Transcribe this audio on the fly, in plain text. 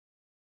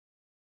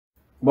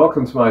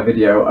Welcome to my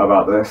video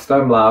about the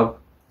STEMLab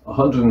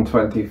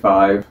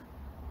 125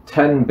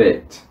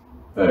 10-bit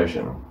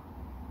version.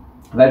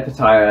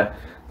 Pitaya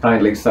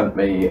kindly sent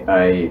me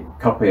a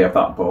copy of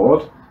that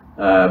board,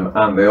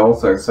 and they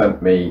also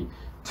sent me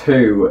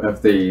two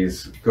of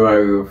these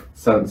Grove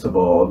sensor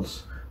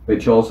boards,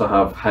 which also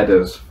have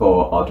headers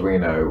for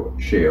Arduino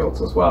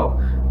shields as well.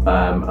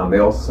 And they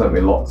also sent me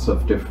lots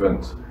of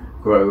different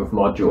Grove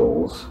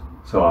modules.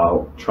 So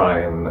I'll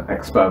try and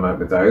experiment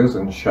with those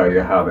and show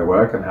you how they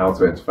work and how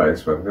to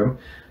interface with them.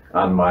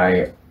 And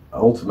my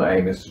ultimate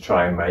aim is to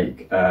try and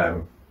make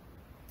an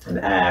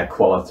air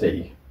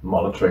quality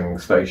monitoring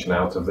station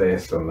out of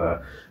this and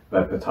the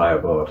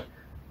Pitaya board.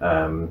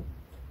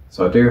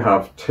 So I do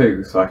have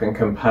two, so I can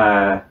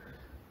compare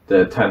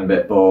the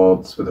 10-bit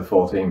boards with the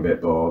 14-bit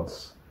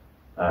boards.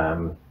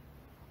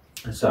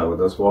 So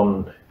there's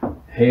one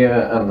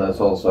here and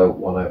there's also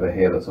one over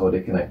here that's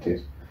already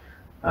connected.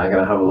 I'm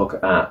going to have a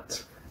look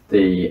at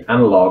the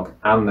analog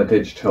and the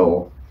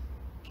digital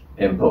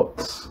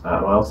inputs.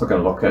 I'm also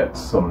going to look at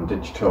some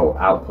digital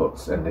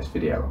outputs in this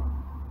video.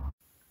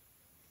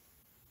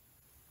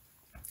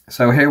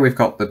 So here we've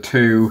got the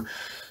two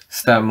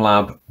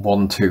STEMLab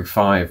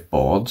 125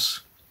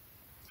 boards.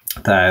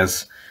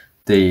 There's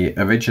the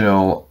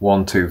original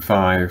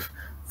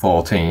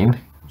 125-14,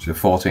 which is a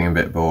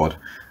 14-bit board,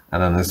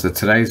 and then there's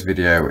today's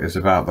video is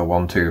about the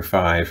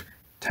 125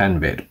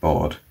 10-bit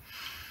board.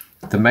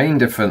 The main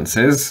difference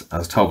is,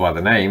 as told by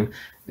the name,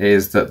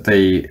 is that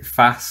the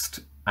fast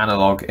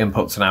analog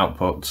inputs and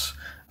outputs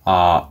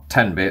are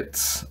 10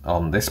 bits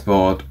on this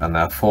board and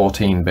they're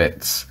 14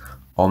 bits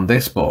on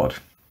this board.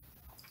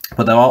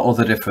 But there are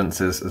other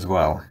differences as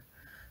well.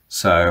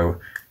 So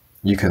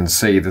you can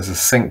see there's a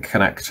sync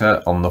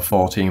connector on the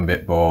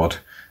 14-bit board,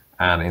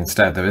 and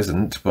instead there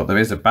isn't, but there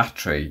is a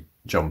battery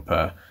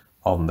jumper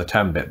on the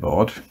 10-bit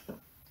board.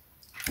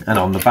 And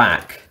on the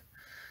back,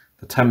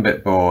 the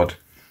 10-bit board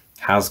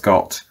has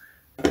got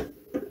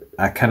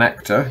a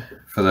connector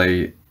for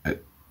a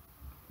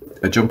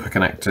jumper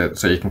connector,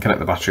 so you can connect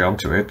the battery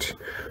onto it,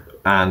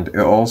 and it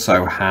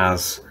also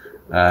has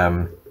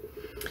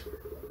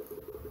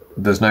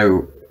there's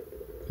no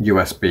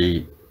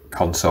USB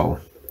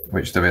console,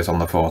 which there is on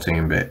the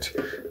 14-bit,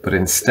 but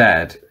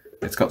instead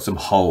it's got some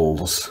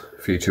holes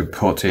for you to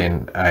put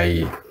in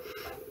a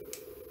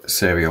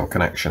serial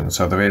connection.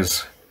 So there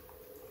is,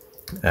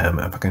 if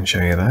I can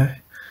show you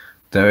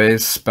there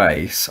is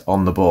space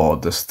on the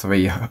board. There's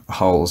three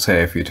holes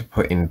here for you to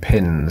put in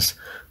pins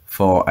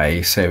for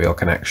a serial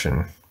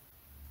connection.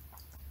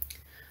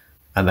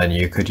 And then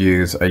you could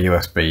use a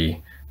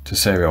USB to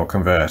serial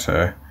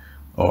converter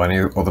or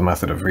any other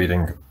method of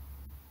reading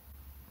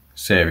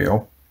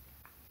serial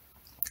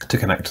to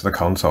connect to the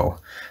console.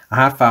 I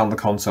have found the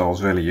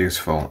consoles really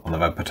useful on the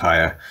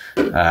Pitaya.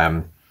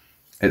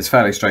 It's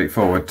fairly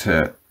straightforward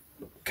to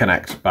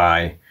connect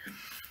by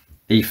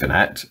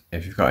Ethernet.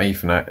 If you've got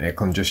Ethernet, it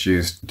can just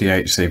use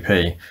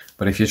DHCP,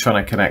 but if you're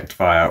trying to connect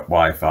via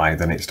Wi-Fi,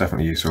 then it's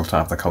definitely useful to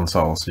have the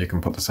console, so you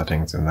can put the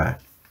settings in there.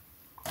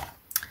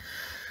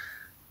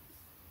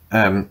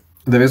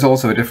 There is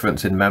also a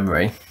difference in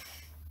memory.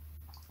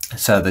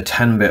 So the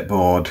 10-bit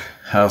board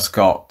has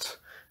got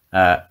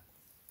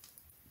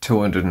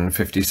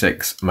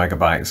 256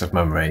 megabytes of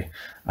memory,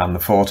 and the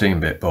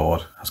 14-bit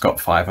board has got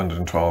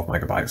 512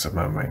 megabytes of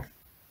memory.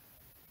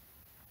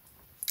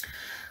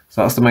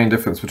 So that's the main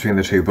difference between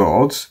the two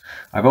boards.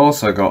 I've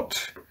also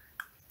got,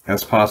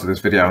 as part of this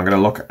video, I'm going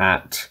to look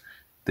at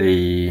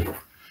the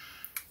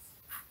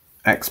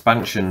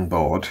expansion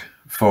board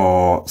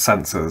for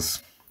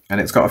sensors, and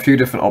it's got a few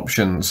different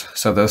options.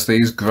 So there's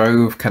these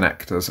Grove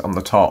connectors on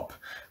the top,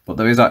 but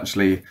there is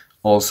actually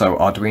also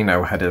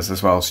Arduino headers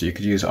as well, so you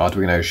could use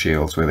Arduino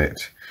shields with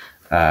it.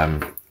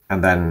 And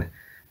then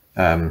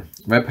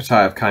Pitaya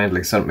have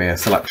kindly sent me a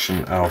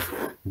selection of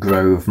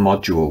Grove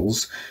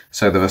modules.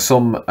 So there are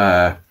some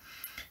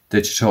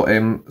digital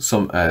in,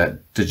 some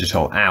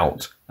digital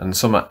out, and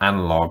some are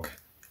analog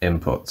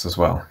inputs as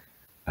well.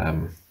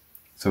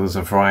 So there's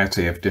a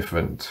variety of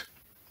different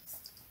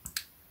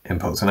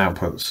inputs and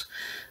outputs.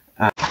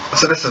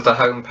 So this is the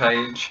home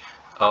page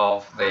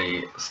of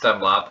the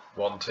STEMLab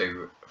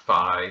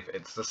 125.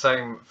 It's the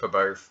same for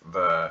both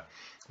the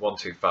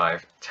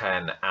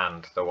 125-10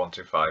 and the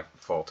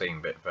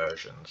 125-14-bit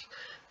versions.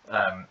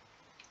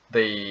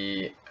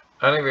 The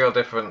only real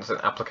difference in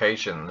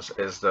applications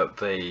is that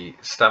the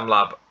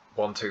STEMLab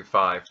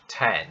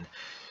 125-10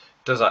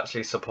 does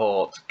actually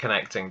support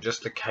connecting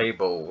just the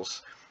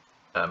cables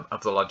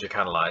of the logic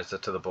analyzer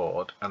to the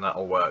board, and that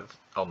will work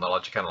on the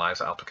logic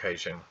analyzer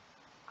application,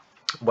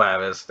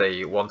 whereas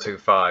the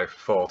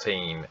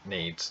 125-14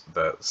 needs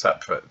the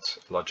separate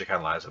logic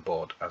analyzer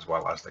board as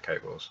well as the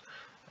cables.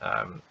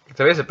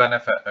 There is a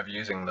benefit of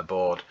using the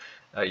board.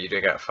 You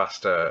do get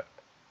faster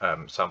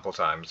sample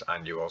times,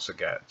 and you also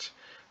get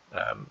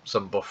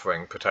some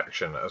buffering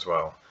protection as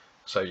well.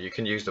 So you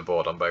can use the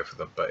board on both of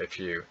them, but if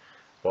you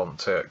want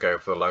to go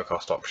for the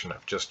low-cost option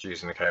of just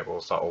using the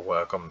cables, that will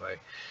work on the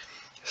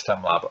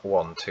STEMLab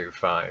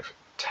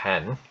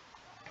 125-10.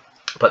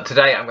 But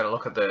today I'm going to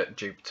look at the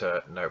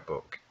Jupyter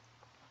Notebook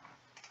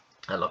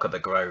and look at the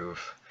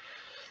Grove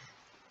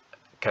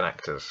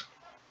connectors.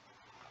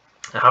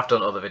 I have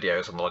done other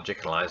videos on the logic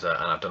analyzer,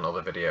 and I've done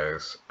other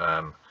videos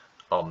on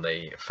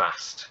the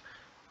fast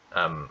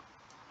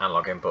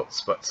analog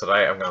inputs, but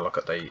today I'm going to look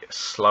at the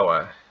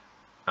slower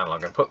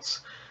analog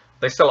inputs.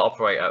 They still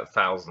operate at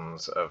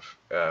thousands of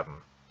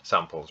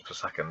samples per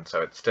second,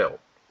 so it's still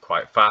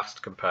quite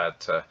fast compared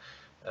to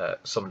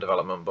some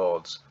development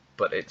boards,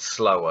 but it's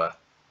slower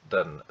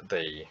than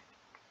the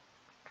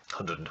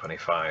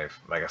 125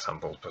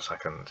 megasamples per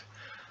second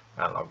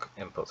analog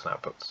inputs and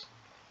outputs.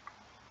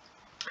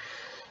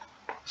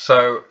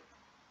 So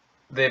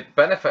the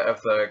benefit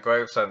of the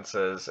Grove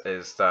sensors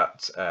is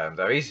that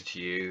they're easy to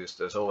use.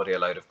 There's already a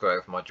load of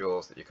Grove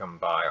modules that you can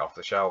buy off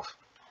the shelf,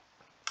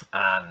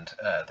 and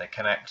they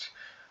connect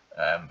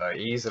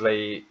very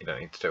easily. You don't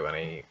need to do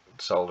any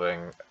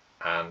soldering,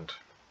 and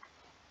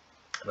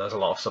there's a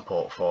lot of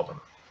support for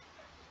them.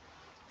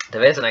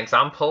 There is an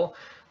example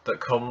that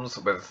comes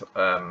with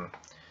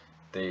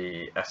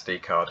the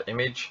SD card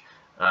image,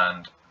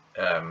 and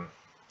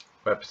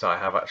Pitaya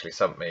have actually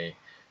sent me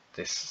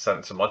this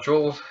sensor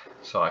module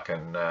so I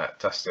can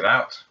test it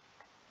out,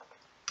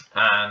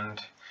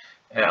 and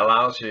it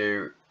allows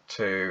you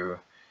to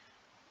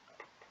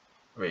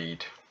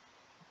read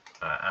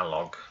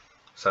analog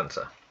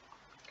sensor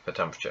for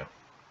temperature.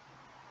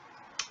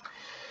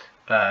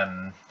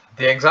 The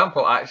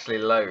example actually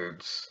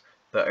loads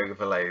the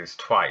overlays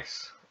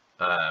twice,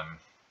 so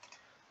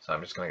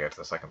I'm just going to go to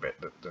the second bit.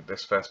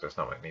 This first bit's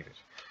not what needed.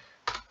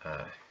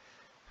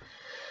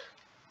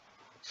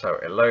 So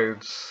it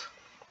loads,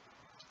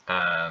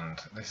 and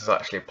this is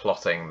actually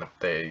plotting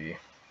the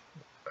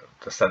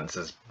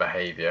sensor's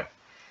behavior.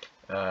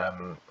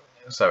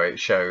 So it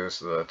shows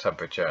the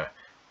temperature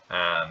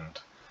and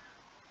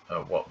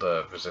what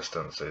the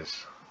resistance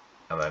is,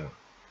 and then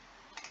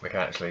we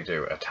can actually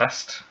do a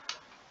test.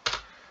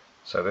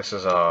 So this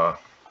is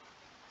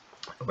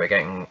we're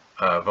getting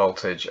a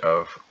voltage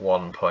of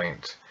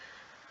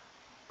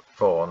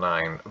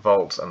 1.49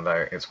 volts, and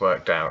though it's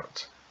worked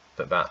out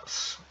that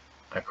that's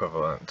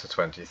equivalent to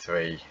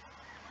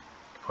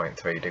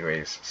 23.3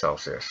 degrees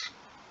Celsius.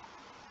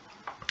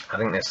 I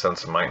think this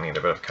sensor might need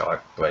a bit of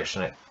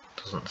calibration. It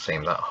doesn't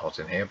seem that hot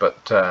in here,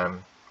 but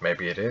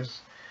maybe it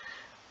is.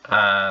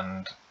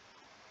 And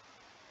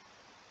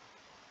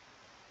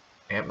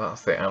yep,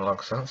 that's the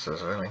analog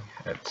sensors really.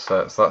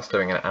 So that's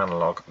doing an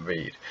analog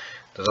read.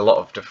 There's a lot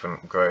of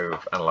different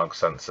Grove analog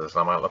sensors,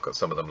 and I might look at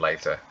some of them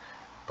later,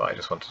 but I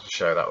just wanted to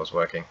show that was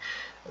working.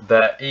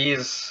 There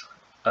is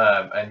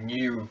a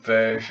new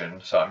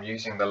version, so I'm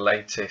using the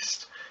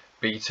latest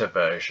beta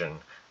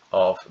version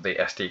of the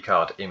SD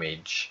card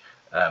image.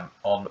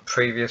 On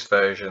previous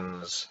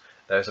versions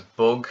there's a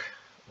bug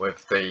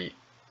with the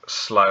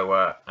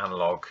slower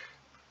analog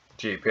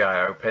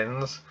GPIO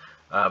pins,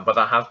 but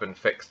that has been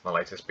fixed in the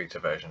latest beta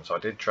version. So I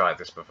did try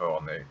this before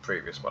on the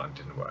previous one and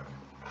it didn't work.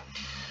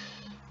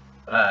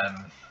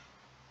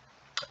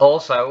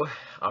 Also,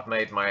 I've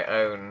made my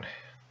own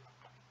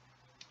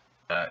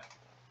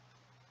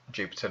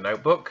Jupyter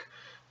notebook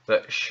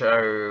that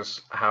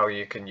shows how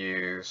you can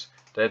use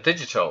the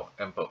digital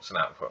inputs and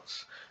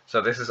outputs.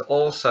 So this is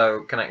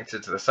also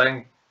connected to the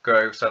same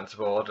Grove sensor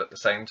board at the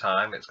same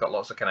time. It's got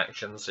lots of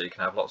connections, so you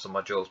can have lots of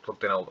modules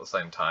plugged in all at the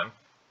same time,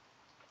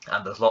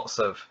 and there's lots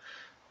of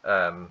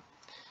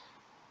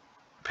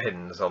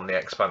pins on the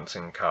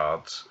expansion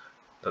cards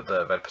that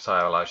the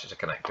Pitaya allows you to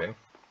connect in.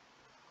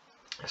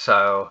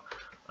 So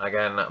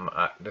again,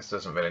 this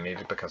isn't really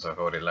needed because I've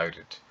already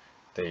loaded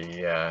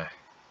the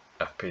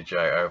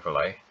FPGA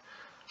overlay,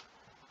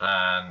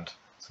 and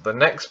so the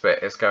next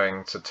bit is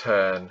going to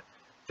turn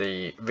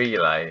the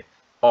relay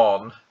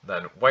on,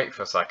 then wait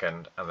for a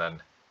second, and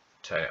then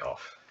turn it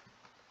off.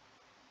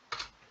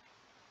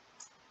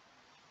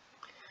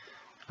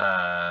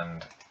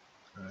 And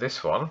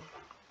this one,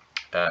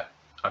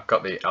 I've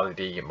got the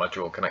LED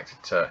module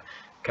connected to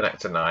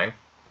connector 9.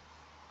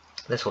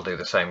 This will do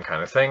the same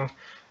kind of thing.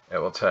 It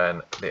will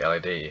turn the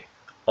LED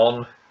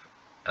on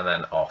and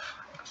then off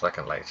a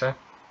second later.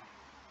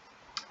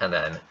 And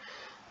then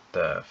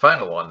the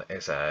final one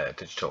is a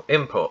digital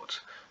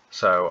input,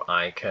 so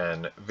I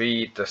can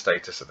read the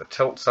status of the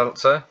tilt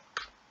sensor.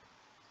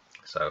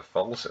 So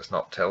false, it's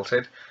not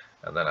tilted,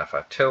 and then if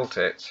I tilt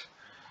it,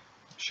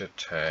 it should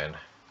turn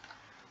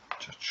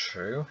to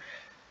true.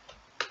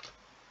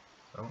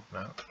 Oh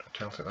no,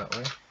 tilt it that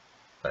way.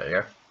 There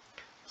you go.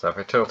 So if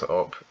I tilt it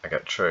up, I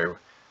get true.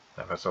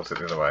 If I tilt it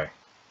the other way,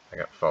 I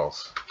get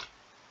false.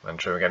 And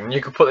true again. And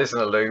you could put this in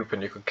a loop,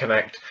 and you could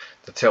connect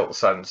the tilt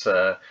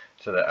sensor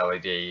to the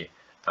LED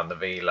and the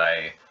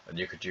relay, and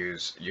you could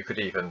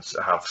even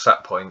have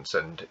set points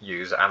and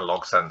use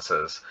analog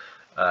sensors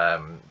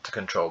to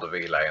control the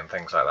relay and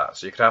things like that.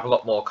 So you could have a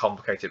lot more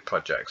complicated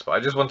projects, but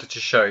I just wanted to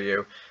show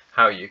you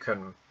how you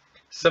can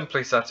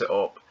simply set it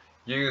up,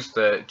 use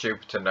the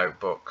Jupyter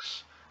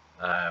Notebooks,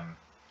 and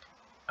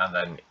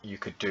then you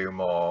could do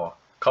more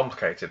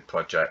complicated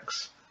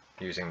projects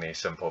using these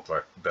simple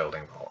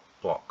building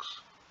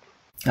blocks.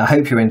 I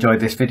hope you enjoyed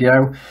this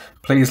video.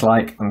 Please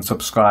like and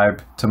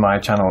subscribe to my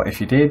channel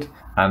if you did,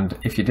 And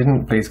if you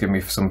didn't, please give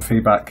me some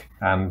feedback,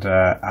 and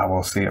I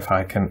will see if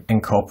I can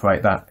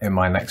incorporate that in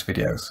my next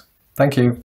videos. Thank you.